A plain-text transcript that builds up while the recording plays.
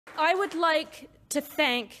I would like to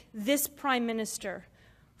thank this Prime Minister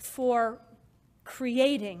for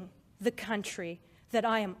creating the country that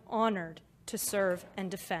I am honored to serve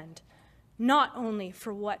and defend, not only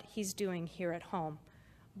for what he's doing here at home,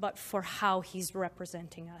 but for how he's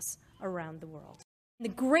representing us around the world. The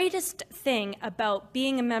greatest thing about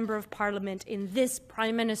being a member of Parliament in this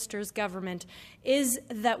Prime Minister's government is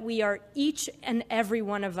that we are, each and every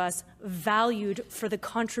one of us, valued for the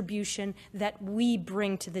contribution that we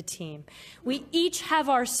bring to the team. We each have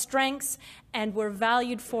our strengths and we're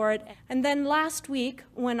valued for it. And then last week,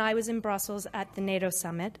 when I was in Brussels at the NATO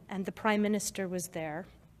summit and the Prime Minister was there,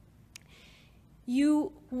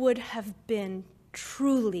 you would have been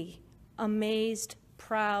truly amazed,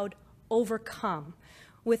 proud, overcome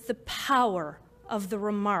with the power of the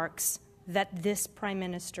remarks that this Prime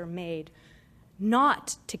Minister made,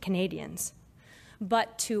 not to Canadians,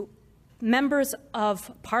 but to members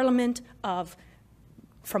of Parliament,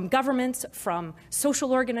 from governments, from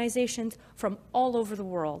social organizations, from all over the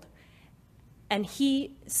world. And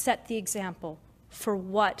he set the example for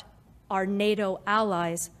what our NATO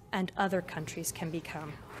allies and other countries can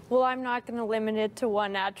become. Well, I'm not going to limit it to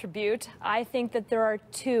one attribute. I think that there are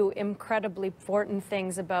two incredibly important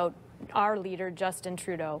things about our leader, Justin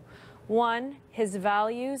Trudeau. One, his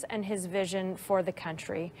values and his vision for the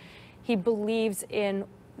country. He believes in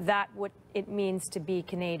what it means to be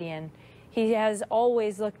Canadian. He has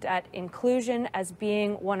always looked at inclusion as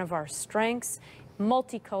being one of our strengths,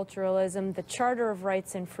 multiculturalism, the Charter of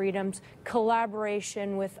Rights and Freedoms,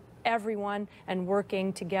 collaboration with everyone and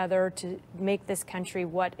working together to make this country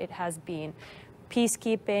what it has been.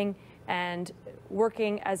 Peacekeeping and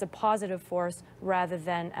working as a positive force rather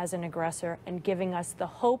than as an aggressor, and giving us the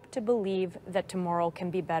hope to believe that tomorrow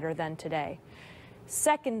can be better than today.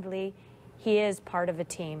 Secondly, he is part of a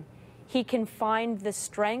team. He can find the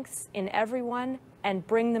strengths in everyone and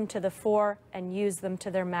bring them to the fore and use them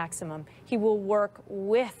to their maximum. He will work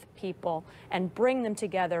with people and bring them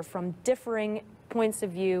together from differing points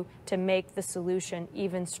of view to make the solution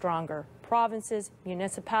even stronger. Provinces,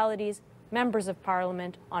 municipalities, members of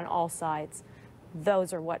Parliament on all sides.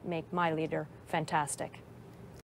 Those are what make my leader fantastic.